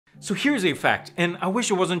So here's a fact, and I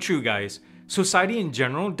wish it wasn't true, guys. Society in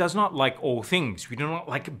general does not like old things. We do not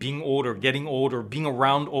like being old or getting old or being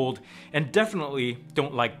around old, and definitely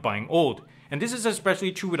don't like buying old. And this is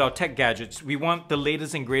especially true with our tech gadgets. We want the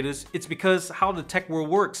latest and greatest. It's because how the tech world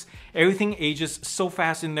works. Everything ages so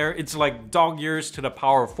fast in there, it's like dog years to the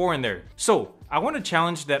power of 4 in there. So I want to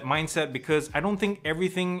challenge that mindset because I don't think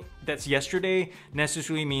everything that's yesterday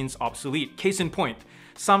necessarily means obsolete. Case in point,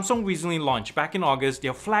 Samsung recently launched back in August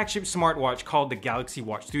their flagship smartwatch called the Galaxy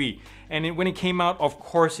Watch 3. And when it came out, of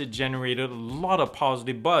course it generated a lot of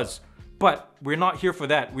positive buzz. But we're not here for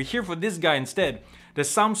that. We're here for this guy instead, the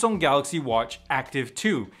Samsung Galaxy Watch Active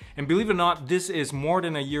 2. And believe it or not, this is more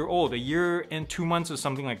than a year old, a year and 2 months or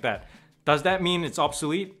something like that. Does that mean it's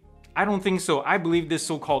obsolete? I don't think so. I believe this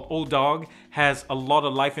so-called old dog has a lot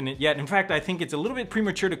of life in it yet. In fact, I think it's a little bit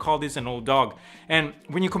premature to call this an old dog. And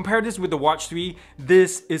when you compare this with the Watch 3,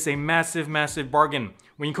 this is a massive, massive bargain.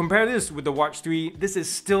 When you compare this with the Watch 3, this is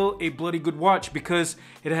still a bloody good watch because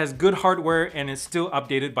it has good hardware and is still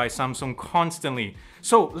updated by Samsung constantly.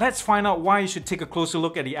 So let's find out why you should take a closer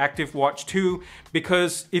look at the Active Watch 2,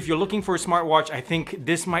 because if you're looking for a smartwatch, I think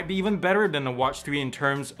this might be even better than the Watch 3 in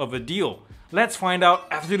terms of a deal. Let's find out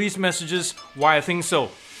after these messages why I think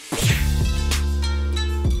so.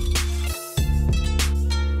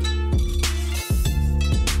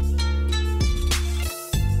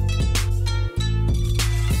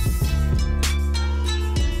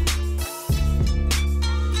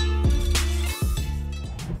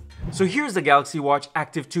 So here's the Galaxy Watch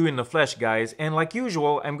Active 2 in the flesh, guys, and like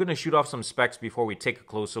usual, I'm going to shoot off some specs before we take a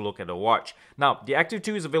closer look at the watch. Now, the Active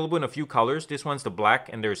 2 is available in a few colors. This one's the black,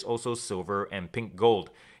 and there's also silver and pink gold.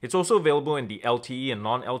 It's also available in the LTE and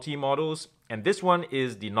non-LTE models, and this one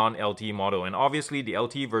is the non-LTE model, and obviously the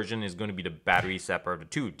LTE version is going to be the battery separate of the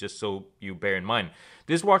two, just so you bear in mind.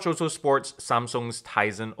 This watch also sports Samsung's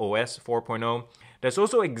Tizen OS 4.0. There's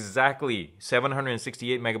also exactly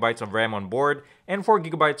 768 megabytes of RAM on board and 4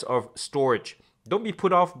 gigabytes of storage. Don't be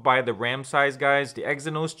put off by the RAM size, guys. The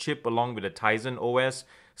Exynos chip along with the Tizen OS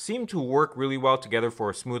seem to work really well together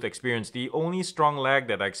for a smooth experience. The only strong lag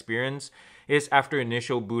that I experience is after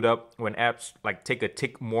initial boot up when apps like take a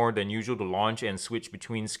tick more than usual to launch and switch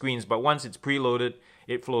between screens, but once it's preloaded,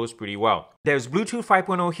 it flows pretty well. There's Bluetooth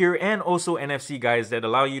 5.0 here and also NFC, guys, that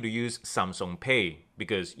allow you to use Samsung Pay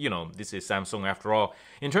because, you know, this is Samsung after all.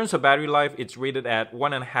 In terms of battery life, it's rated at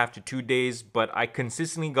 1.5 to 2 days, but I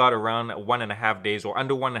consistently got around 1.5 days or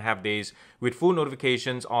under 1.5 days with full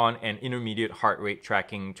notifications on and intermediate heart rate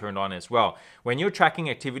tracking turned on as well. When you're tracking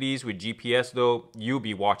activities with GPS though, you'll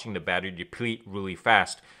be watching the battery deplete really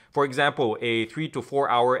fast. For example, a 3 to 4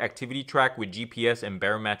 hour activity track with GPS and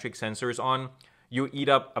barometric sensors on, you eat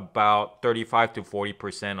up about 35 to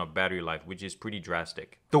 40% of battery life, which is pretty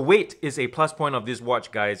drastic. The weight is a plus point of this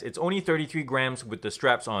watch, guys. It's only 33 grams with the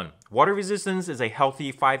straps on. Water resistance is a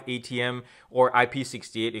healthy 5 ATM or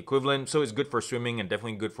IP68 equivalent, so it's good for swimming and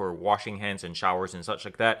definitely good for washing hands and showers and such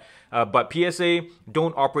like that. But PSA,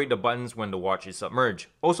 don't operate the buttons when the watch is submerged.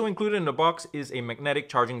 Also included in the box is a magnetic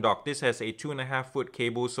charging dock. This has a 2.5-foot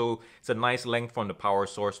cable, so it's a nice length from the power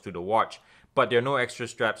source to the watch. But there are no extra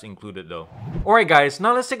straps included though. Alright guys,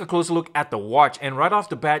 now let's take a closer look at the watch, and right off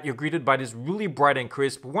the bat you're greeted by this really bright and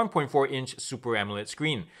crisp 1.4 inch Super AMOLED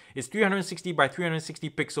screen. It's 360 by 360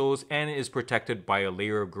 pixels and it is protected by a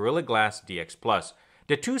layer of Gorilla Glass DX+.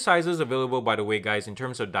 There are two sizes available, by the way, guys, in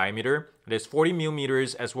terms of diameter. There's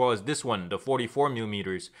 40mm as well as this one, the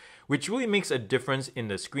 44mm, which really makes a difference in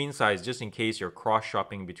the screen size just in case you're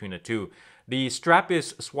cross-shopping between the two. The strap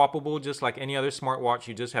is swappable just like any other smartwatch.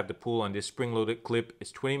 You just have to pull on this spring-loaded clip.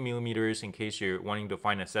 It's 20mm in case you're wanting to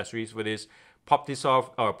find accessories for this. Pop this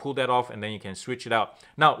off or pull that off and then you can switch it out.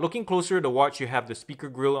 Now, looking closer at the watch, you have the speaker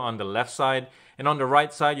grill on the left side, and on the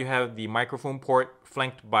right side you have the microphone port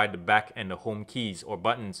flanked by the back and the home keys or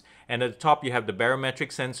buttons. And at the top you have the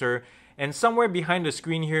barometric sensor, and somewhere behind the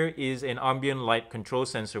screen here is an ambient light control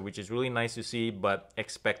sensor, which is really nice to see but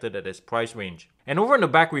expected at this price range. And over in the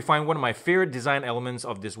back we find one of my favorite design elements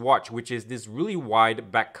of this watch, which is this really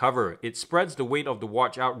wide back cover. It spreads the weight of the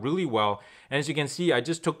watch out really well, and as you can see, I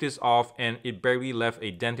just took this off and it barely left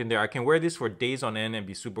a dent in there. I can wear this for days on end and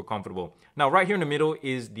be super comfortable. Now right here in the middle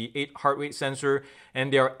is the 8 heart rate sensor,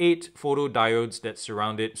 and there are 8 photodiodes that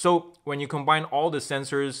surround it. So when you combine all the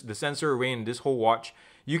sensors, the sensor array in this whole watch,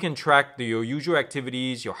 you can track your usual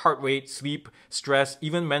activities, your heart rate, sleep, stress,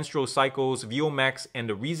 even menstrual cycles, VO-max, and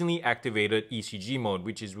the recently activated ECG mode,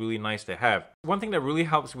 which is really nice to have. One thing that really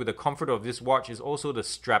helps with the comfort of this watch is also the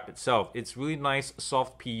strap itself. It's really nice,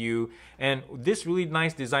 soft PU, and this really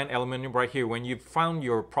nice design element right here, when you've found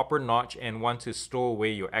your proper notch and want to store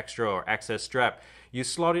away your extra or excess strap, you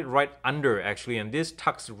slot it right under actually, and this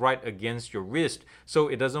tucks right against your wrist, so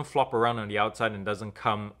it doesn't flop around on the outside and doesn't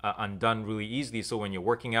come undone really easily. So when you're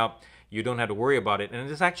working out, you don't have to worry about it, and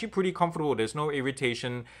it's actually pretty comfortable. There's no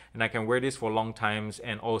irritation, and I can wear this for long times,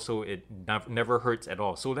 and also it never hurts at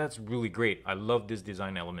all. So that's really great. I love this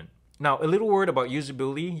design element. Now, a little word about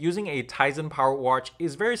usability. Using a Tizen powered watch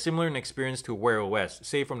is very similar in experience to Wear OS.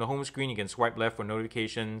 Say from the home screen, you can swipe left for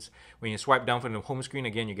notifications. When you swipe down from the home screen,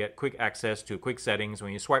 again, you get quick access to quick settings.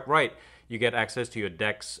 When you swipe right, you get access to your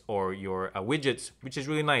decks or your widgets, which is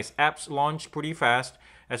really nice. Apps launch pretty fast,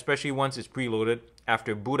 especially once it's preloaded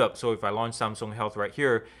after boot up. So if I launch Samsung Health right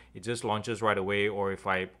here, it just launches right away, or if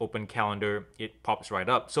I open calendar, it pops right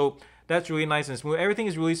up. So that's really nice and smooth. Everything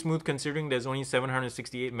is really smooth considering there's only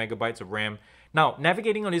 768 megabytes of RAM. Now,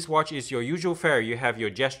 navigating on this watch is your usual fare. You have your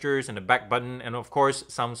gestures and the back button, and of course,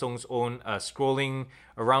 Samsung's own scrolling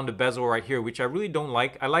around the bezel right here, which I really don't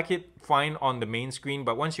like. I like it fine on the main screen,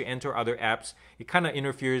 but once you enter other apps, it kind of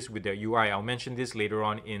interferes with the UI. I'll mention this later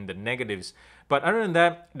on in the negatives. But other than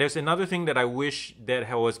that, there's another thing that I wish that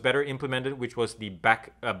was better implemented, which was the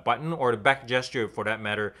back button, or the back gesture for that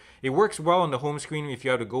matter. It works well on the home screen. If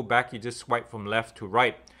you have to go back, you just swipe from left to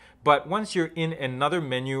right. But once you're in another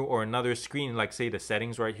menu or another screen, like say the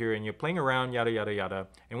settings right here, and you're playing around, yada, yada, yada,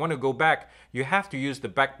 and want to go back, you have to use the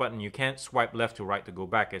back button. You can't swipe left to right to go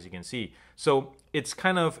back, as you can see. So it's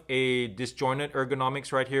kind of a disjointed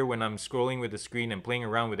ergonomics right here when I'm scrolling with the screen and playing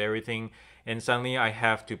around with everything, and suddenly I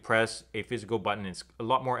have to press a physical button. It's a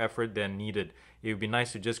lot more effort than needed. It would be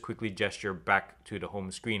nice to just quickly gesture back to the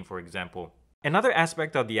home screen, for example. Another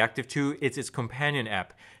aspect of the Active 2 is its companion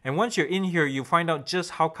app, and once you're in here, you find out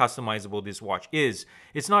just how customizable this watch is.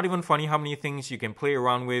 It's not even funny how many things you can play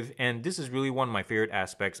around with, and this is really one of my favorite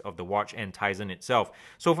aspects of the watch and Tizen itself.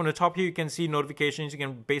 So from the top here, you can see notifications. You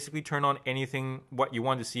can basically turn on anything, what you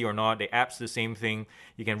want to see or not. The app's the same thing.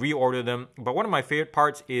 You can reorder them, but one of my favorite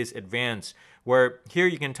parts is Advanced, where here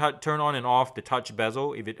you can turn on and off the touch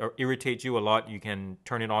bezel. If it irritates you a lot, you can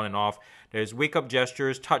turn it on and off. There's wake up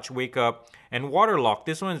gestures, touch wake up, and water lock.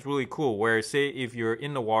 This one is really cool, where say if you're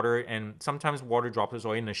in the water and sometimes water droplets,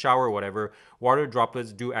 or in the shower or whatever, water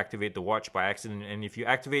droplets do activate the watch by accident, and if you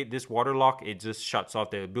activate this water lock, it just shuts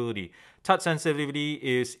off the ability. Touch sensitivity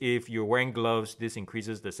is if you're wearing gloves, this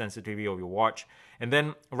increases the sensitivity of your watch. And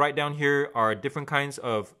then right down here are different kinds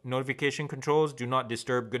of notification controls. Do not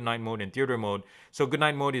disturb, good night mode, and theater mode. So good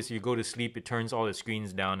night mode is you go to sleep, it turns all the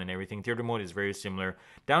screens down and everything. Theater mode is very similar.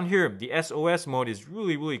 Down here, the SOS mode is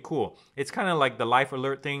really, really cool. It's kind of like the life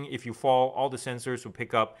alert thing. If you fall, all the sensors will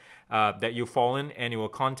pick up that you've fallen, and it will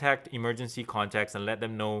contact emergency contacts and let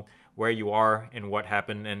them know where you are and what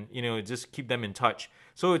happened, and just keep them in touch.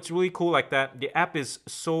 So it's really cool like that. The app is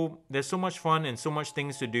there's so much fun and so much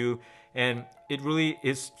things to do, and it really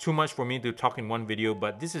is too much for me to talk in one video,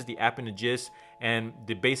 but this is the app in the gist, and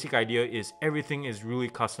the basic idea is everything is really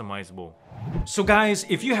customizable. So guys,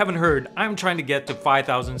 if you haven't heard, I'm trying to get to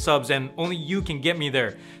 5,000 subs, and only you can get me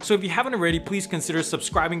there. So if you haven't already, please consider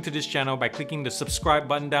subscribing to this channel by clicking the subscribe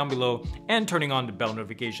button down below and turning on the bell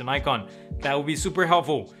notification icon. That will be super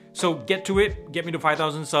helpful. So get to it, get me to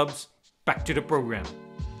 5,000 subs, back to the program.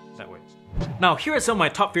 That way. Now, here are some of my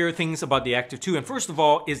top favorite things about the Active 2, and first of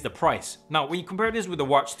all is the price. Now, when you compare this with the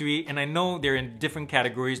Watch 3, and I know they're in different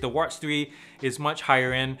categories, the Watch 3 is much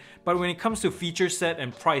higher end, but when it comes to feature set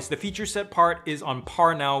and price, the feature set part is on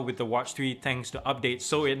par now with the Watch 3 thanks to updates,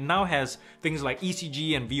 so it now has things like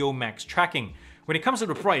ECG and VO Max tracking. When it comes to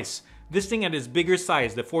the price, this thing at its bigger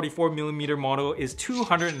size, the 44mm model, is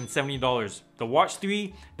 $270. The Watch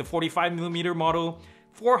 3, the 45mm model,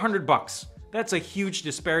 $400. That's a huge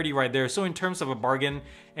disparity right there. So in terms of a bargain,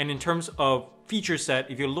 and in terms of feature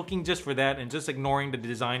set, if you're looking just for that and just ignoring the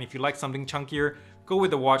design, if you like something chunkier, go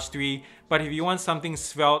with the Watch 3. But if you want something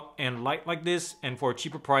svelte and light like this, and for a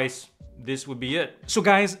cheaper price, this would be it. So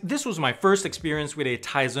guys, this was my first experience with a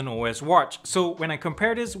Tizen OS watch. So when I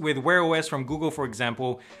compare this with Wear OS from Google, for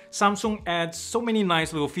example, Samsung adds so many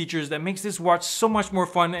nice little features that makes this watch so much more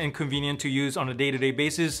fun and convenient to use on a day-to-day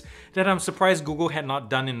basis that I'm surprised Google had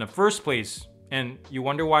not done in the first place. And you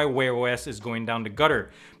wonder why Wear OS is going down the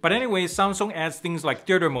gutter. But anyway, Samsung adds things like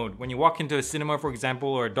theater mode. When you walk into a cinema, for example,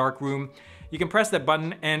 or a dark room, you can press that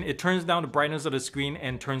button and it turns down the brightness of the screen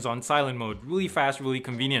and turns on silent mode. Really fast, really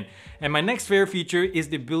convenient. And my next favorite feature is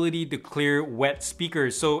the ability to clear wet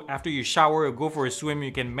speakers. So after you shower or go for a swim,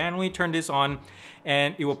 you can manually turn this on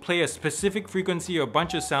and it will play a specific frequency or a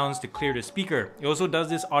bunch of sounds to clear the speaker. It also does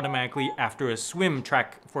this automatically after a swim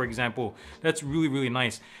track, for example. That's really, really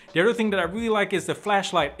nice. The other thing that I really like is the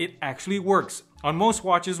flashlight. It actually works. On most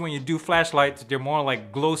watches, when you do flashlights, they're more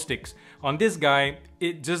like glow sticks. On this guy,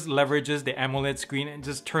 it just leverages the AMOLED screen and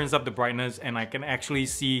just turns up the brightness, and I can actually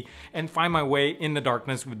see and find my way in the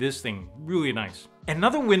darkness with this thing. Really nice.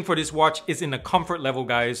 Another win for this watch is in the comfort level,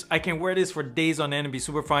 guys. I can wear this for days on end and be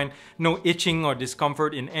super fine. No itching or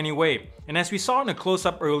discomfort in any way. And as we saw in a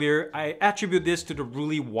close-up earlier, I attribute this to the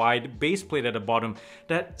really wide base plate at the bottom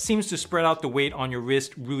that seems to spread out the weight on your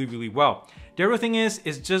wrist really well. The other thing is,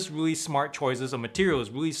 it's just really smart choices of materials,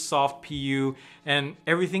 really soft PU, and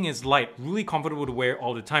everything is light, really comfortable to wear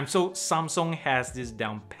all the time. So Samsung has this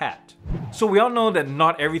down pat. So we all know that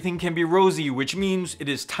not everything can be rosy, which means it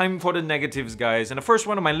is time for the negatives, guys. And the first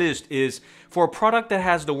one on my list is, for a product that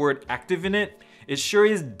has the word active in it, it sure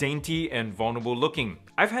is dainty and vulnerable looking.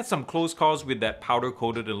 I've had some close calls with that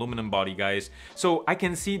powder-coated aluminum body, guys, so I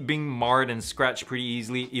can see it being marred and scratched pretty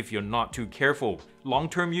easily if you're not too careful.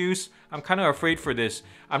 Long-term use, I'm kind of afraid for this.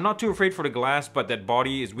 I'm not too afraid for the glass, but that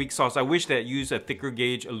body is weak sauce. I wish that it used a thicker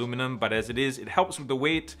gauge aluminum, but as it is, it helps with the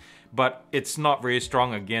weight, but it's not very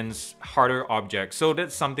strong against harder objects, so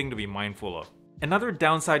that's something to be mindful of. Another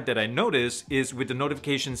downside that I notice is with the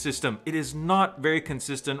notification system. It is not very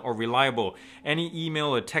consistent or reliable. Any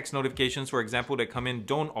email or text notifications, for example, that come in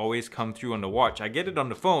don't always come through on the watch. I get it on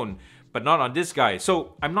the phone, but not on this guy.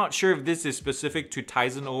 So I'm not sure if this is specific to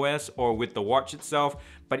Tizen OS or with the watch itself,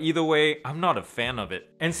 but either way, I'm not a fan of it.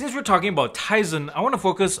 And since we're talking about Tizen, I want to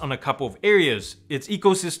focus on a couple of areas: its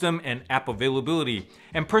ecosystem and app availability.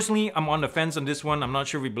 And personally, I'm on the fence on this one. I'm not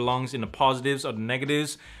sure if it belongs in the positives or the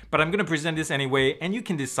negatives, but I'm going to present this anyway, and you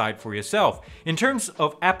can decide for yourself. In terms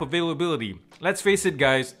of app availability, let's face it,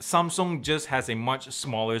 guys, Samsung just has a much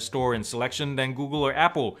smaller store and selection than Google or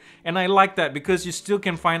Apple. And I like that because you still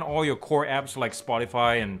can find all your core apps like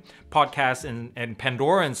Spotify and podcasts and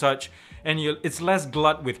Pandora and such. And it's less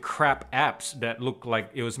glut with crap apps that look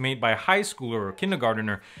like it was made by a high schooler or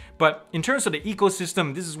kindergartner. But in terms of the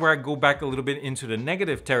ecosystem, this is where I go back a little bit into the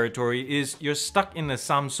negative territory, is you're stuck in the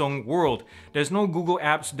Samsung world. There's no Google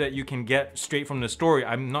apps that you can get straight from the store.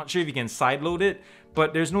 I'm not sure if you can sideload it,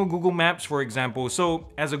 but there's no Google Maps, for example. So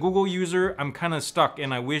as a Google user, I'm kind of stuck,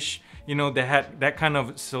 and I wish, you know, they had that kind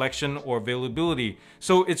of selection or availability.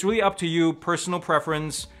 So it's really up to you, personal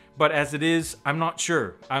preference. But as it is, I'm not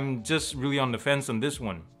sure. I'm just really on the fence on this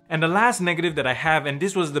one. And the last negative that I have, and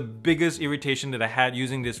this was the biggest irritation that I had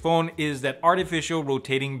using this phone, is that artificial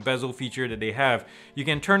rotating bezel feature that they have. You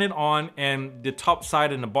can turn it on and the top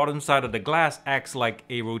side and the bottom side of the glass acts like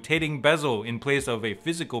a rotating bezel in place of a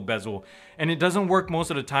physical bezel. And it doesn't work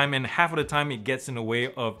most of the time, and half of the time it gets in the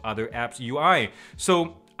way of other apps' UI.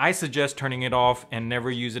 So I suggest turning it off and never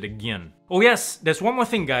use it again. Oh yes, there's one more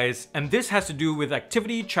thing, guys, and this has to do with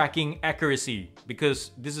activity tracking accuracy, because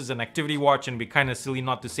this is an activity watch and it'd be kind of silly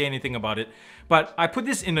not to say anything about it. But I put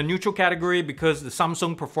this in the neutral category because the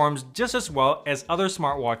Samsung performs just as well as other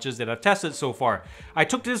smartwatches that I've tested so far. I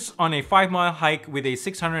took this on a 5-mile hike with a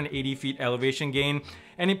 680 feet elevation gain,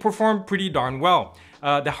 and it performed pretty darn well.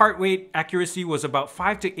 The heart rate accuracy was about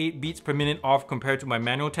 5 to 8 beats per minute off compared to my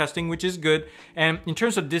manual testing, which is good. And in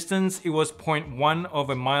terms of distance, it was 0.1 of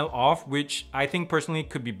a mile off, which I think personally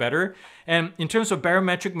could be better. And in terms of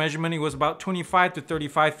barometric measurement, it was about 25 to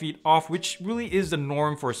 35 feet off, which really is the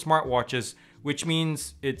norm for smartwatches, which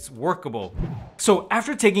means it's workable. So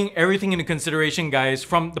after taking everything into consideration, guys,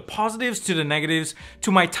 from the positives to the negatives,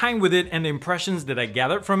 to my time with it and the impressions that I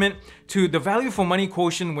gathered from it, to the value for money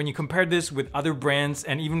quotient when you compare this with other brands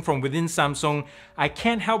and even from within Samsung, I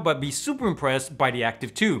can't help but be super impressed by the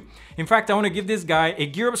Active 2. In fact, I want to give this guy a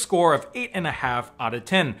GearUP score of 8.5 out of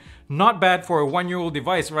 10. Not bad for a 1-year-old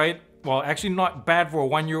device, right? Well, actually not bad for a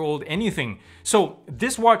 1-year-old anything. So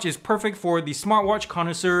this watch is perfect for the smartwatch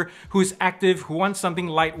connoisseur who's active, who wants something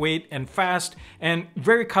lightweight and fast and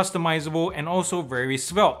very customizable and also very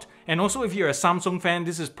svelte. And also if you're a Samsung fan,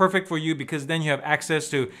 this is perfect for you because then you have access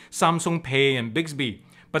to Samsung Pay and Bixby.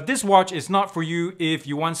 But this watch is not for you if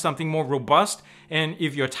you want something more robust and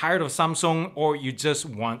if you're tired of Samsung or you just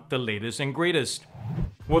want the latest and greatest.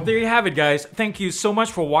 Well, there you have it, guys. Thank you so much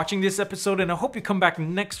for watching this episode, and I hope you come back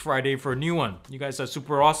next Friday for a new one. You guys are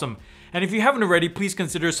super awesome. And if you haven't already, please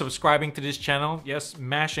consider subscribing to this channel. Yes,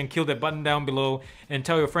 mash and kill that button down below and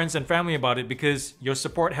tell your friends and family about it because your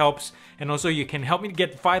support helps. And also you can help me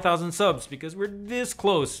get 5,000 subs because we're this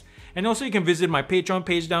close. And also you can visit my Patreon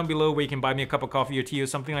page down below where you can buy me a cup of coffee or tea or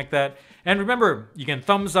something like that. And remember, you can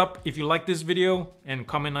thumbs up if you like this video and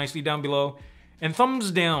comment nicely down below. And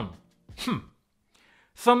thumbs down.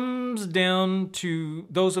 Thumbs down to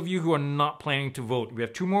those of you who are not planning to vote. We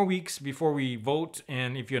have 2 more weeks before we vote,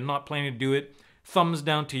 and if you're not planning to do it, thumbs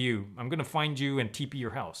down to you. I'm gonna find you and TP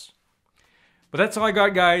your house. But that's all I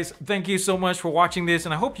got, guys. Thank you so much for watching this,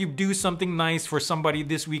 and I hope you do something nice for somebody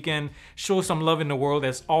this weekend. Show some love in the world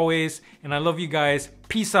as always, and I love you guys.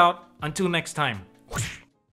 Peace out. Until next time.